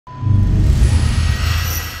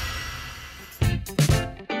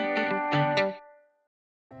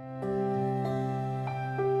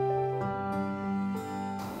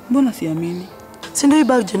Mbona siamini? Si ndio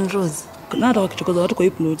bag Jane Rose? Na hata wakichokoza watu kwa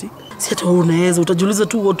hii ploti. Si hata unaweza utajiuliza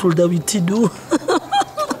tu what will we do?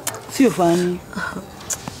 Sio funny.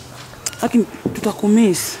 Lakini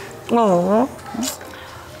tutakumiss.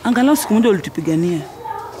 Angalau siku moja ulitupigania.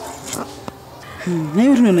 Na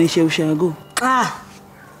hiyo tunaishia ushago.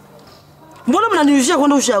 Mbona mnaniishia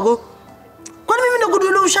kwenda ushago? Kwani mimi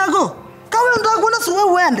nakudulia ushago? Kama unataka kwenda suwe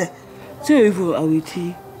uende. Sio hivyo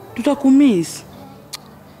Awiti. Tutakumiss.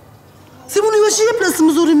 Simu niwashie place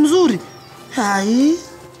mzuri. Hai.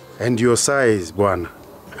 And your size, bwana.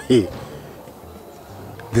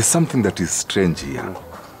 There's something that is strange here.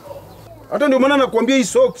 Hata ndio maana nakwambia hii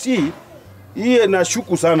socks hii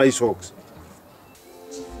nashuku sana hii socks.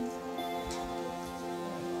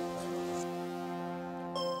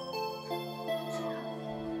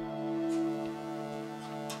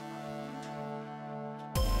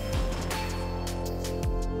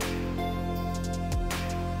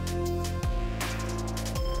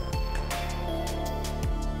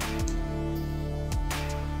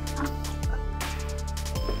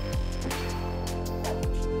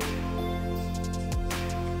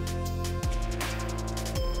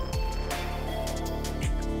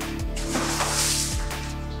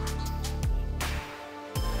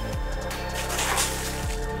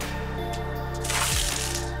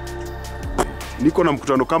 Niko na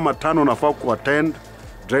mkutano kama 5 nafaa kuattend.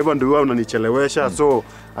 Driver ndio wao unanichelewesha, so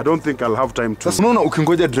I don't think I'll have time to. Sasa unaona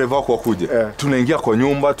ukingoja driver wako akuje, tunaingia kwa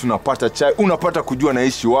nyumba, tunapata chai, unapata kujua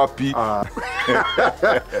naishi wapi.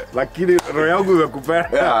 Lakini roho yangu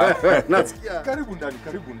imekupenda. Nasikia. Karibu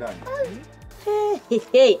ndani.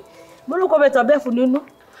 Hey. Mbona uko umetwambia fununu?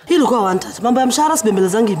 Hilo kwa wanted. Mambo ya mshahara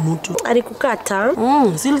sibembelezangi mtu. Alikukata?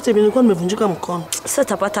 Sile tebe nilikuwa nimevunjika mkono. Sasa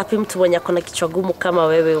tapata wapi mtu mwenye akona kichwa gumu kama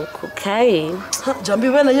wewe huko? Kai. Jambi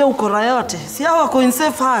wewe na yeye uko yote. Si hao wako in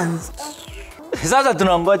safe hands. Sasa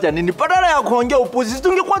tunangoja nini? Badala ya kuongea upuzi,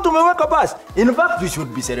 tungekuwa tumeweka basi. In fact, we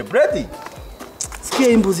should be celebrating. Sikia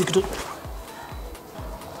imbuzi kitu.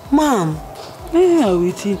 Mom.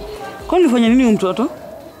 Awiti. Kwani ulifanya nini mtoto?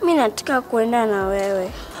 Mimi nataka kuenda na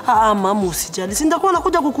wewe. Mama usijali. Si nitakuwa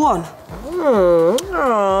nakuja kukuona.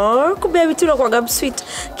 Kumbe vitu na kwa sweet.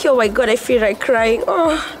 Oh my god, I feel like crying.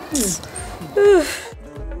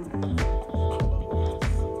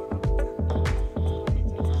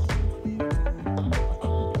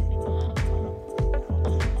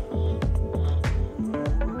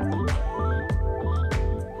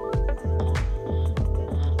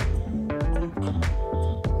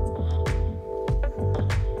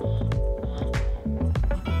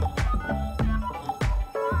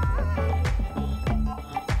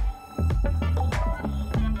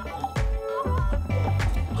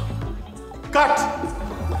 Cut!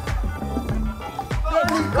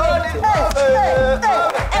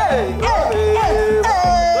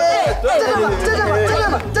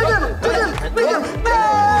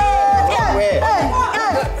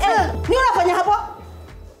 Ni unafanya hapo?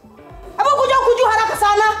 Hapo kuja haraka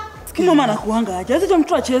sana. Sikia mama anakuanga aje. Acha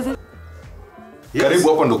mtu acheze. Yes. Karibu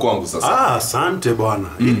hapa ndo kwangu sasa. Asante bwana.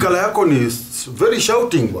 Hii kala yako ni very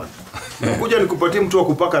shouting bwana. Kuja nikupatie mtu wa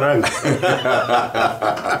kupaka rangi.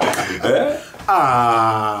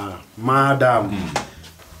 Madam.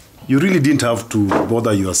 You really didn't have to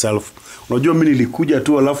bother yourself. Unajua mimi nilikuja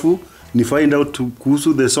tu alafu ni find out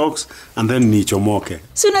kuhusu the socks and then nichomoke.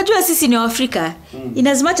 So unajua sisi ni Waafrika. In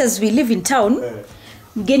as much as we live in town,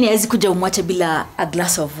 mgeni hawezi kuja umwache bila a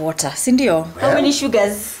glass of water, si ndio? How many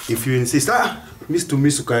sugars? If you insist, miss to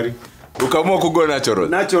miss sukari. Ukaamua kugo natural.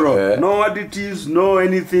 Natural. No additives, no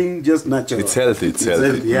anything, just natural. It's healthy, it's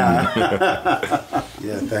healthy. Yeah.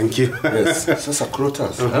 Yeah, thank you. Yes. Sasa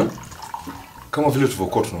Crotas, kama vile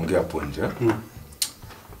tulivyokuwa tunaongea hapo nje,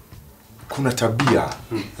 kuna tabia,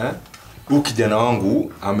 huyu kijana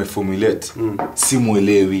wangu ameformulate,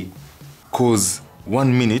 simuelewi. Cause 1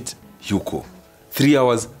 minute yuko, 3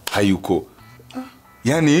 hours hayuko.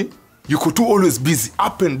 Yani yuko tu always busy,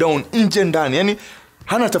 up and down, nje ndani. Yani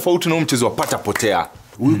hana tofauti na mchezo wa pata potea.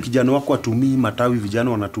 Huyu kijana wako atumii matawi,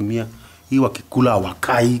 vijana wanatumia hii wakikula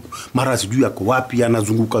wakai, mara sijui yako wapi,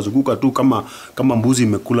 anazunguka tu kama mbuzi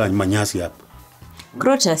imekula manyasi hapa.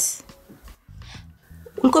 Crotas.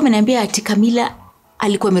 Ulikuwa umeniambia ati Kamila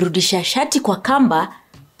alikuwa amerudisha shati kwa kamba,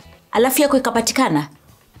 alafu yako ikapatikana?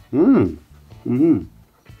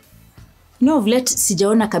 No, vlet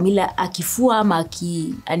sijaona Kamila akifua ama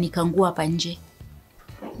akianikangua hapa nje.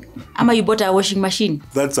 Ama you bought a washing machine?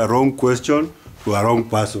 That's a wrong question to a wrong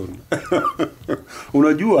person.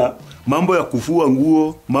 Unajua mambo ya kufua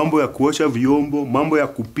nguo, mambo ya kuosha vyombo, mambo ya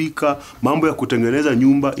kupika, mambo ya kutengeneza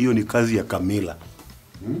nyumba, hiyo ni kazi ya Kamila.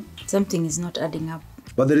 Something is not adding up.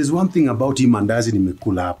 But there is one thing about hii mandazi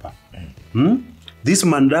nimekula hapa. This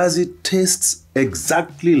mandazi tastes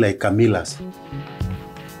exactly like Camila's.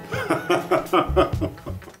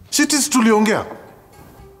 Shit, tuliongea.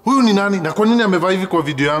 Huyu ni nani na kwa nini amevaa hivi kwa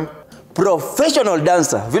video yangu? Professional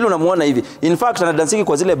dancer. Vile unamuona hivi. In fact anadansiki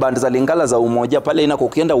kwa zile band za Lingala za Umoja pale inako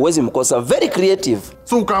ukienda uwezi mkosa. Very creative.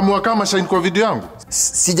 So ukaamua kama shine kwa video yangu?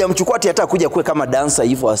 Sijamchukua hata kuja kuwe kama dancer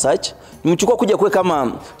hivyo as such. Nimchukua kuja kuwe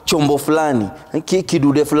kama chombo fulani,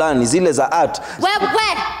 kidude fulani zile za art. Wewe,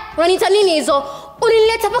 unaniita nini hizo?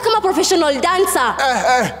 Unileta hapa kama professional dancer.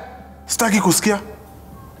 Sitaki kusikia.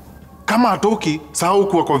 Kama hatoki, sahau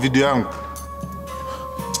kuwa kwa video yangu.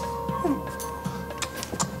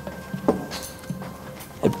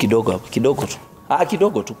 Kidogo hapo, kidogo tu.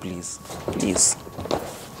 Kidogo tu please. Please.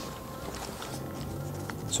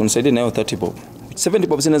 So nisaidie nayo 30 bob. 70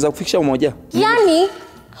 bob zinaweza kufikisha Umoja. Yani,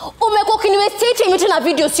 umekuwa ukiniwestate vitu na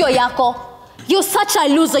video sio yako. You're such a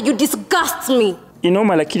loser, you disgust me.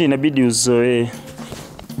 Inoma lakini inabidi uzoe.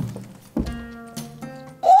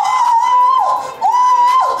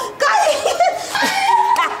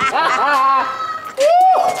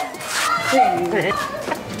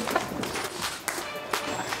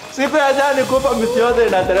 Siku ya jana kupa miti yote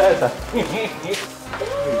inateresa.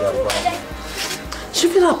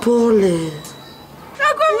 Shivira pole.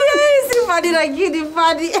 Nakwambia hii si funny lakini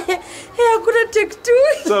funny. Hakuna take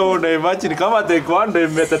two. So una imagine kama take one ndio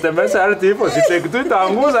imetetemesha ardhi hivyo, si take two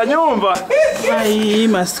itaanguza nyumba. Ai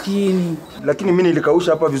maskini. Lakini mimi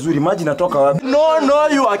nilikausha hapa vizuri, maji natoka wapi? No,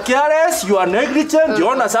 you are careless, you are negligent.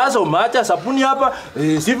 Yona sasa umeacha sabuni hapa,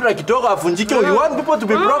 sifra kitoka afunjike. You want people to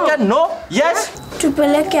be broken? No? Yes?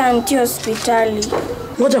 Tupeleke auntie hospitali.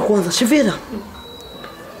 Ngoja kwanza, Shivira.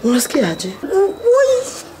 Unasikiaje?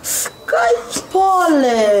 Kai,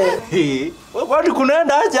 pole. Kwani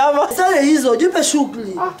kunaenda aje hapa? Sasa hizo, jipe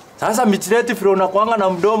shughuli. Sasa michileti firo unakuanga na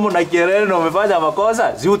mdomo na kelele na umefanya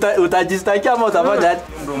makosa. Si utajistakia ama utafanya aje?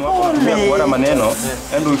 Mdomo wako unatumia kuona maneno,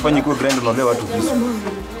 endo ufanye kwa grind unaolewa watu visu.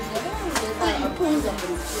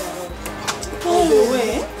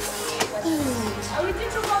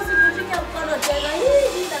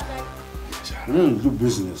 Do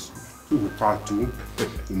business. You part to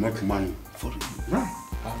make money. For you.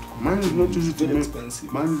 Money is not easy to make.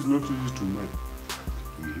 Money is not easy to make.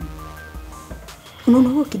 Unaona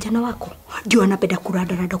huyo kijana wako ndio anapenda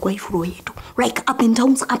kurada kwa ifuro yetu. Like up and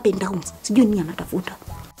downs. Sijui nini anatafuta.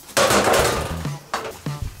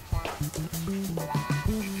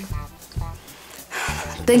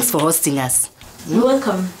 Thanks for hosting us. You're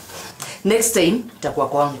welcome. Next time, itakuwa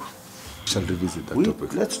kwangu. Shall revisit that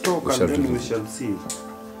topic. Let's talk We and shall then we revisit. shall see.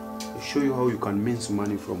 I'll show you how you can mince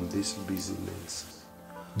money from this business.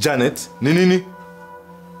 Janet, nini?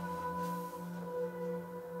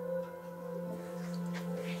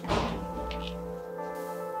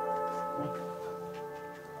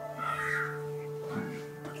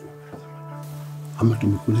 Ama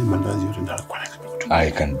tumekula mandazi yote ndani kwa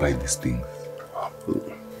I can buy this thing.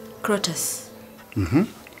 Crotus.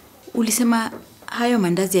 Ulisema hayo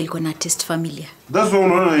mandazi yalikuwa na taste familiar. That's why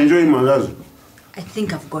unaona enjoy mandazi. I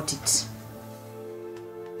think I've got it.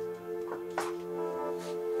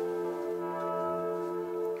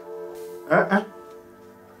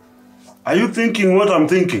 Are you thinking what I'm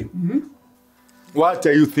thinking? What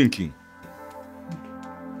are you thinking?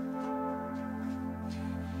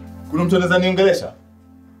 Kuna mtu anaweza niongelesha?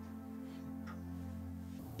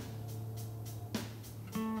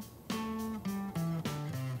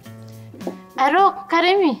 Aro,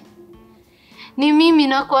 Karemi. Ni mimi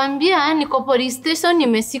nakwambia niko police station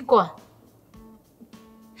nimesikwa.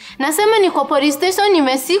 Nasema niko police station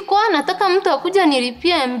nimesikwa, nataka mtu akuja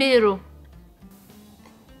nilipie mbiro.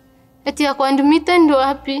 Eti ya kuandumita ndo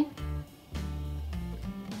wapi?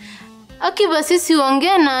 Aki basi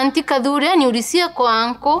siongee na anti Kadhure niulisia kwa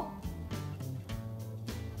anko.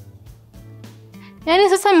 Yaani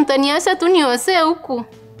sasa mtaniacha tu niosee huku.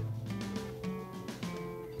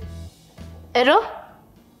 Hello?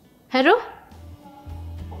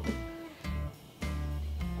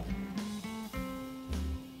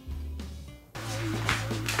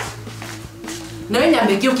 Na wewe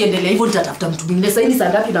niambie ukiendelea hivyo nitatafuta mtu mwingine. Sasa hivi saa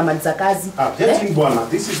ngapi unamaliza kazi? Getting bwana,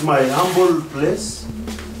 this is my humble place.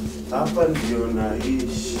 Hapa ndio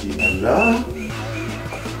naishi. Ala.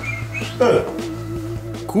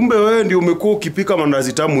 Kumbe wewe ndio umekuwa ukipika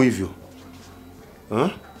mandazi tamu hivyo.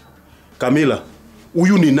 Kamila,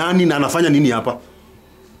 huyu ni nani na anafanya nini hapa?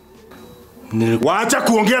 Waacha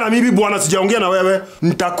kuongea na mimi bwana, sijaongea na wewe.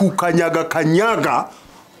 Nitakukanyaga.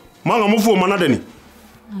 Manga mfu manadeni.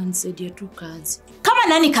 Ananisaidia tu kazi. Kama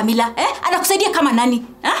nani Kamila? Anakusaidia kama nani?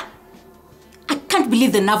 can't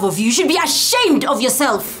believe the nerve of you. You should be ashamed of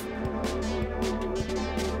yourself.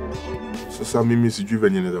 Sasa mimi sijui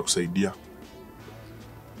venye naweza kusaidia.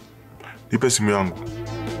 Nipe simu yangu.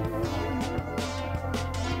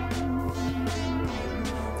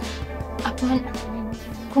 Hapana.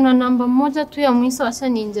 Kuna namba moja tu ya mwisho, acha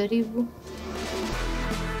nijaribu.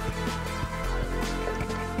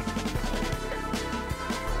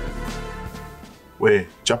 We,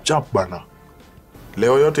 chap bana.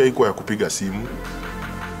 Leo yote haikuwa ya kupiga simu.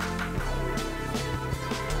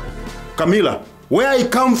 Camila, where I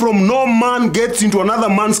come from, no man gets into another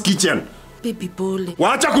man's kitchen. Baby pole.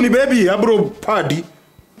 Wacha kuni baby, abro padi.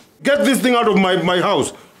 Get this thing out of my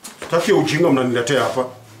house. Sitaki ujinga mnaniletea hapa.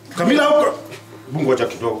 Camila huko. Bungu acha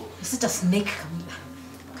kidogo. Such a snake, Camila.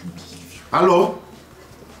 Hello?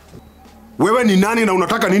 Wewe ni nani na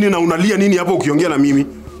unataka nini na unalia nini hapo ukiongea na mimi?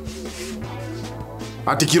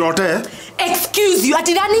 Ati kirote? Excuse you,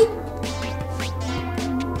 ati nani?